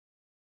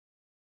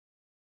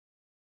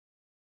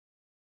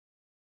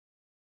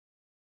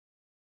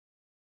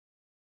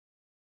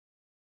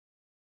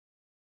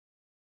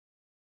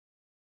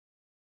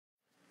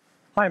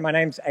Hi, my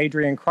name's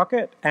Adrian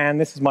Crockett, and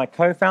this is my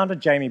co-founder,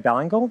 Jamie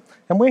Ballingle,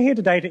 and we're here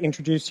today to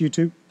introduce you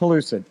to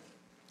Pellucid.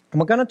 And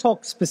we're going to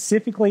talk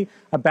specifically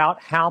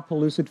about how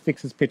Pellucid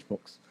fixes pitch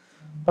books.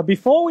 But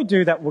before we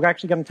do that, we're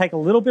actually going to take a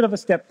little bit of a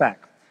step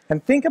back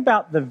and think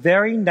about the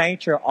very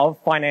nature of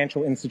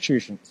financial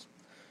institutions.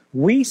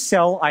 We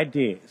sell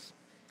ideas.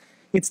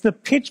 It's the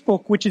pitch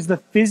book which is the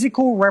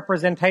physical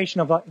representation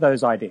of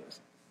those ideas.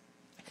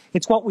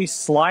 It's what we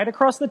slide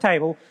across the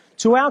table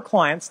to our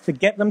clients to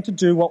get them to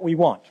do what we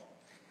want.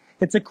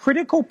 It's a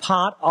critical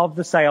part of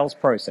the sales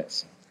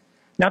process.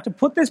 Now, to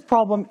put this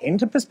problem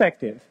into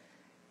perspective,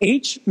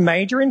 each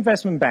major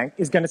investment bank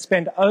is going to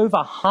spend over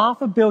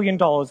 $500 million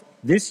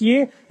this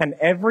year and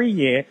every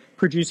year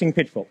producing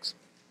pitch books.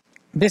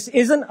 This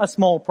isn't a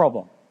small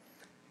problem.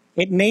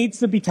 It needs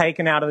to be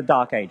taken out of the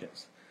dark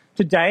ages.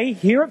 Today,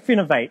 here at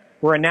Finovate,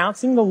 we're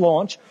announcing the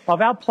launch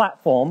of our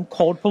platform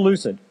called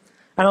Pellucid,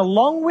 and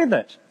along with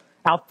it,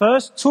 our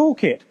first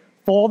toolkit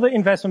for the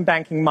investment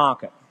banking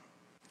market.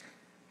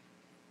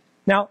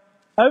 Now,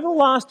 over the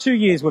last 2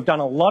 years, we've done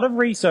a lot of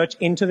research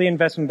into the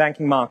investment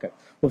banking market.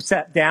 We've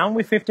sat down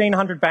with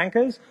 1,500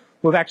 bankers.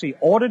 We've actually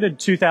audited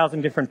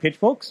 2,000 different pitch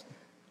books.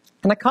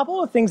 And a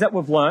couple of things that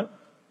we've learned.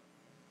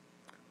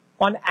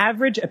 On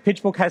average, a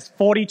pitch book has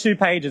 42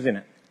 pages in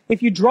it.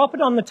 If you drop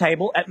it on the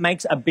table, it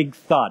makes a big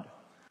thud.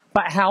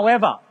 But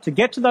however, to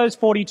get to those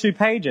 42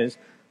 pages,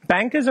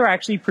 bankers are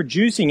actually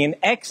producing in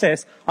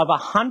excess of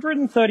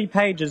 130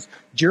 pages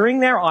during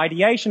their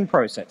ideation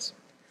process.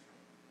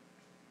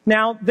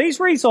 Now,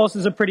 these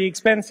resources are pretty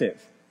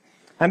expensive.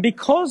 And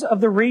because of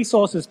the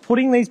resources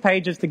putting these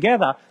pages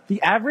together, the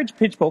average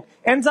pitch book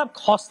ends up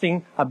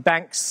costing a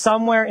bank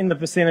somewhere in the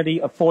vicinity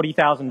of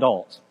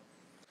 $40,000.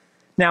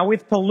 Now,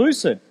 with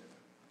Pellucid,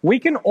 we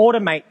can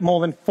automate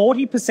more than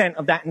 40%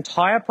 of that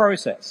entire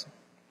process.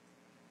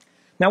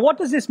 Now, what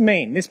does this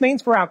mean? This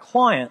means for our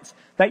clients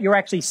that you're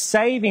actually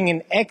saving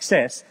in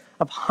excess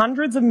of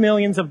hundreds of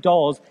millions of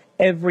dollars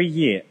every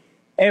year.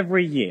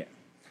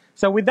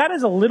 So with that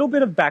as a little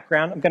bit of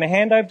background, I'm going to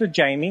hand over to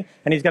Jamie,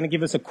 and he's going to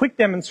give us a quick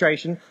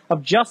demonstration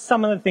of just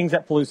some of the things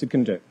that Pellucid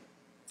can do.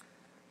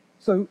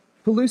 So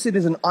Pellucid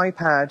is an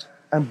iPad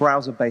and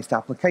browser-based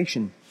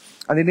application,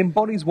 and it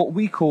embodies what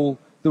we call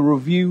the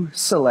review,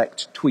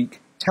 select,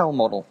 tweak, tell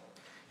model.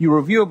 You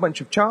review a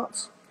bunch of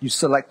charts, you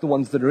select the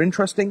ones that are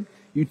interesting,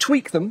 you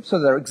tweak them so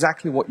they're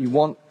exactly what you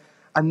want,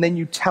 and then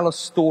you tell a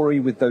story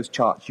with those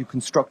charts. You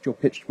construct your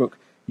pitch book,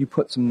 you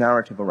put some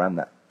narrative around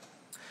that.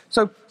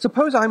 So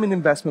suppose I'm an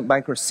investment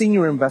banker, a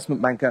senior investment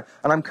banker,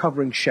 and I'm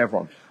covering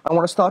Chevron. I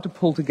want to start to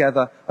pull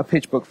together a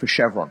pitch book for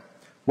Chevron.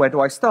 Where do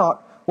I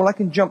start? Well, I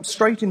can jump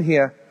straight in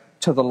here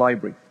to the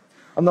library.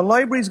 And the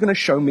library is going to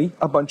show me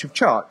a bunch of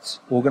charts,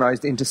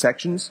 organized into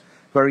sections,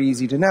 very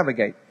easy to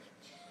navigate.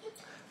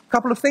 A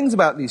couple of things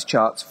about these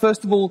charts.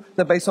 First of all,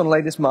 they're based on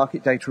latest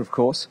market data, of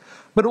course,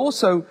 but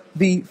also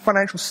the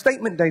financial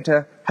statement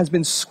data has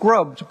been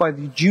scrubbed by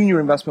the junior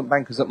investment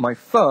bankers at my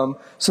firm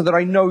so that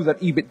I know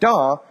that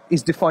EBITDA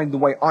is defined the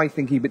way I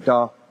think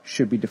EBITDA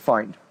should be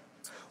defined.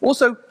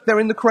 Also, they're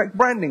in the correct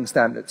branding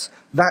standards.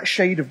 That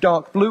shade of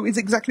dark blue is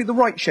exactly the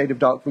right shade of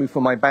dark blue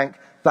for my bank.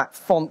 That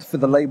font for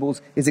the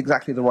labels is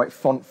exactly the right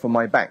font for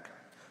my bank.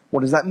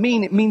 What does that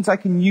mean? It means I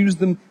can use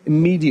them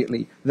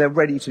immediately. They're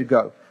ready to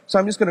go. So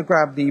I'm just going to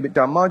grab the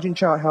EBITDA margin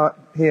chart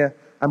here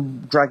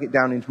and drag it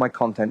down into my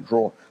content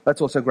drawer.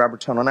 Let's also grab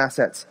return on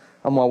assets,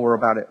 and while we're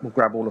about it, we'll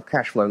grab all of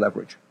cash flow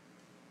leverage.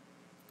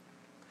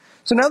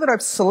 So now that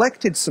I've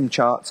selected some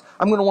charts,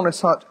 I'm going to want to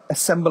start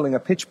assembling a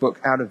pitch book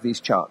out of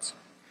these charts.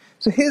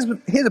 So here's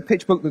a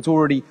pitch book that's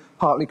already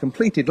partly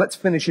completed. Let's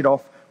finish it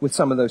off with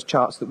some of those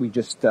charts that we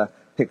just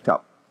picked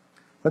up.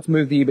 Let's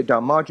move the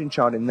EBITDA margin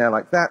chart in there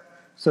like that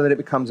so that it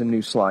becomes a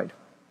new slide.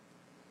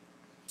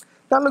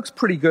 That looks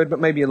pretty good, but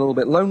maybe a little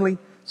bit lonely.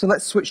 So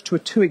let's switch to a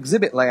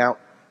 2-exhibit layout,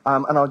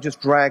 and I'll just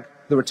drag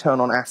the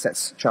return on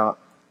assets chart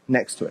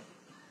next to it.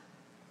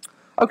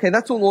 Okay,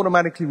 that's all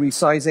automatically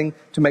resizing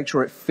to make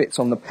sure it fits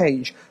on the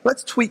page.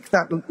 Let's tweak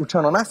that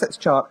return on assets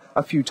chart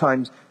a few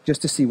times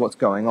just to see what's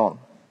going on.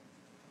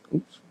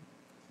 Oops.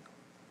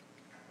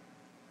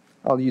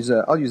 I'll use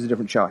a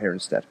different chart here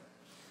instead.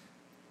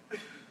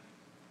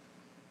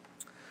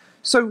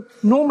 So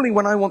normally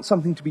when I want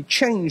something to be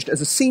changed as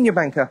a senior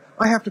banker,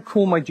 I have to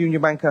call my junior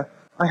banker,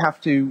 I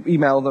have to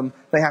email them,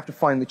 they have to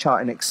find the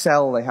chart in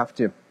Excel, they have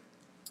to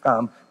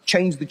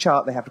change the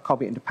chart, they have to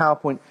copy it into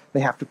PowerPoint, they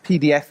have to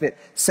PDF it,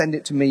 send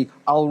it to me,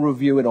 I'll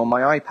review it on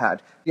my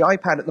iPad. The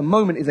iPad at the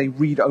moment is a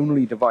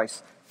read-only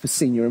device for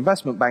senior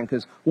investment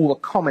bankers. All the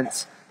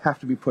comments have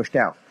to be pushed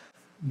out.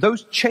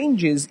 Those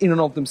changes in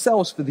and of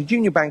themselves for the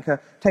junior banker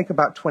take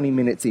about 20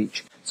 minutes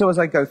each. So as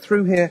I go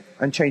through here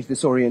and change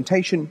this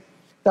orientation,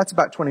 that's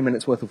about 20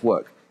 minutes worth of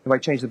work. If I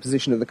change the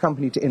position of the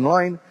company to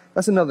inline,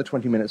 that's another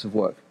 20 minutes of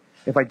work.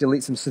 If I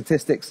delete some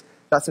statistics,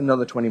 that's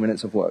another 20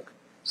 minutes of work.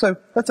 So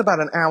that's about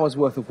an hour's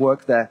worth of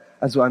work there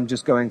as I'm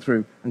just going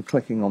through and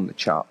clicking on the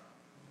chart.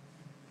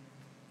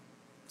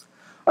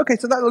 Okay,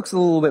 so that looks a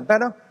little bit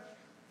better.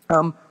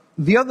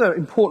 The other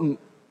important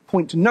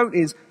point to note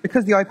is,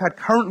 because the iPad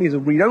currently is a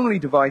read-only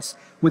device,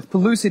 with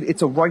Pellucid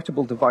it's a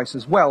writable device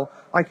as well.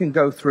 I can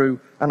go through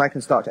and I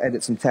can start to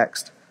edit some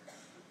text.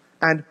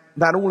 And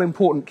that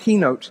all-important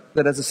keynote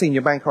that as a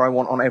senior banker I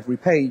want on every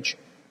page,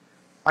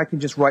 I can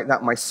just write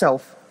that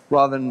myself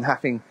rather than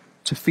having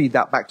to feed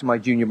that back to my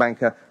junior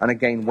banker and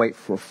again wait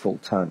for a full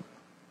turn.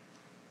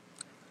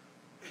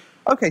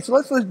 Okay, so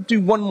let's do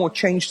one more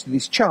change to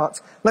these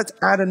charts. Let's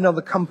add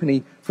another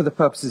company for the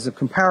purposes of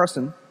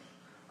comparison.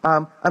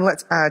 And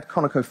let's add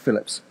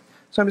ConocoPhillips.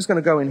 So I'm just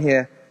going to go in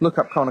here, look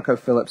up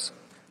ConocoPhillips,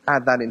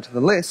 add that into the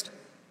list.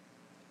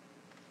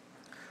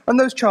 And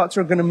those charts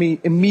are going to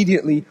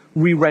immediately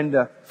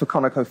re-render for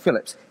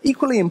ConocoPhillips.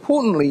 Equally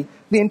importantly,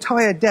 the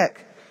entire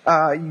deck,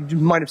 you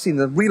might have seen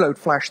the reload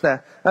flash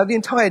there, the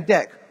entire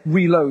deck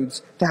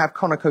reloads to have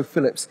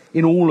ConocoPhillips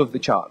in all of the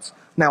charts.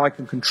 Now I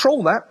can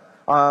control that.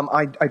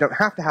 I don't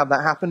have to have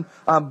that happen,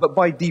 but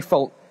by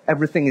default,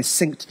 everything is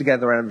synced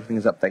together and everything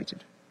is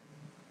updated.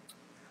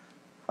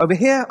 Over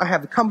here, I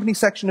have the company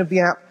section of the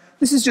app.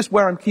 This is just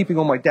where I'm keeping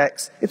all my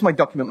decks. It's my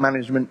document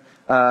management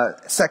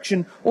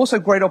section. Also,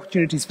 great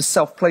opportunities for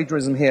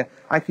self-plagiarism here.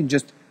 I can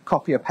just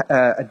copy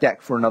a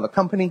deck for another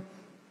company.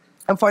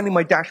 And finally,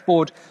 my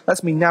dashboard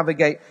lets me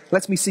navigate,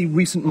 lets me see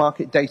recent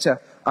market data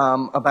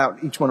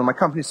about each one of my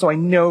companies, so I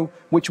know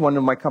which one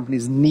of my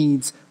companies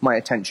needs my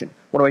attention.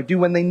 What do I do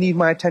when they need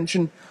my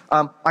attention?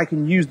 I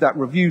can use that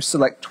review,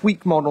 select,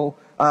 tweak model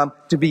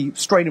to be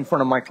straight in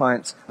front of my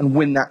clients and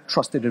win that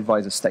trusted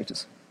advisor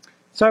status.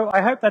 So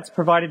I hope that's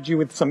provided you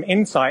with some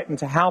insight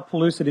into how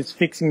Pellucid is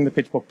fixing the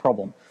pitch book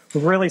problem.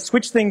 We've really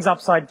switched things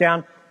upside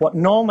down. What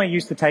normally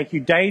used to take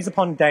you days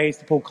upon days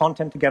to pull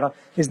content together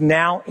is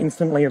now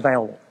instantly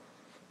available.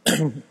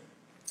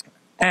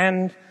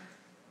 And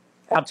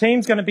our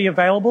team's going to be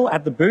available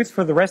at the booth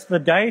for the rest of the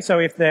day, so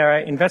if there are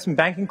investment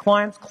banking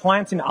clients,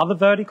 clients in other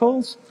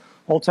verticals,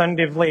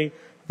 alternatively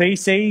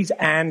VCs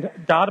and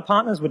data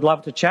partners would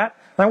love to chat.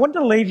 And I wanted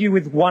to leave you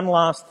with one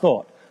last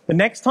thought. The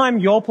next time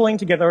you're pulling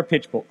together a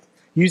pitch book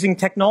using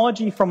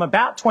technology from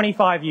about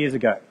 25 years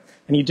ago,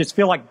 and you just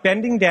feel like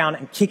bending down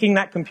and kicking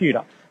that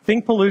computer,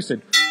 think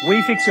Pellucid.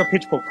 We fix your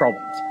pitch book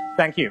problems.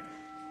 Thank you.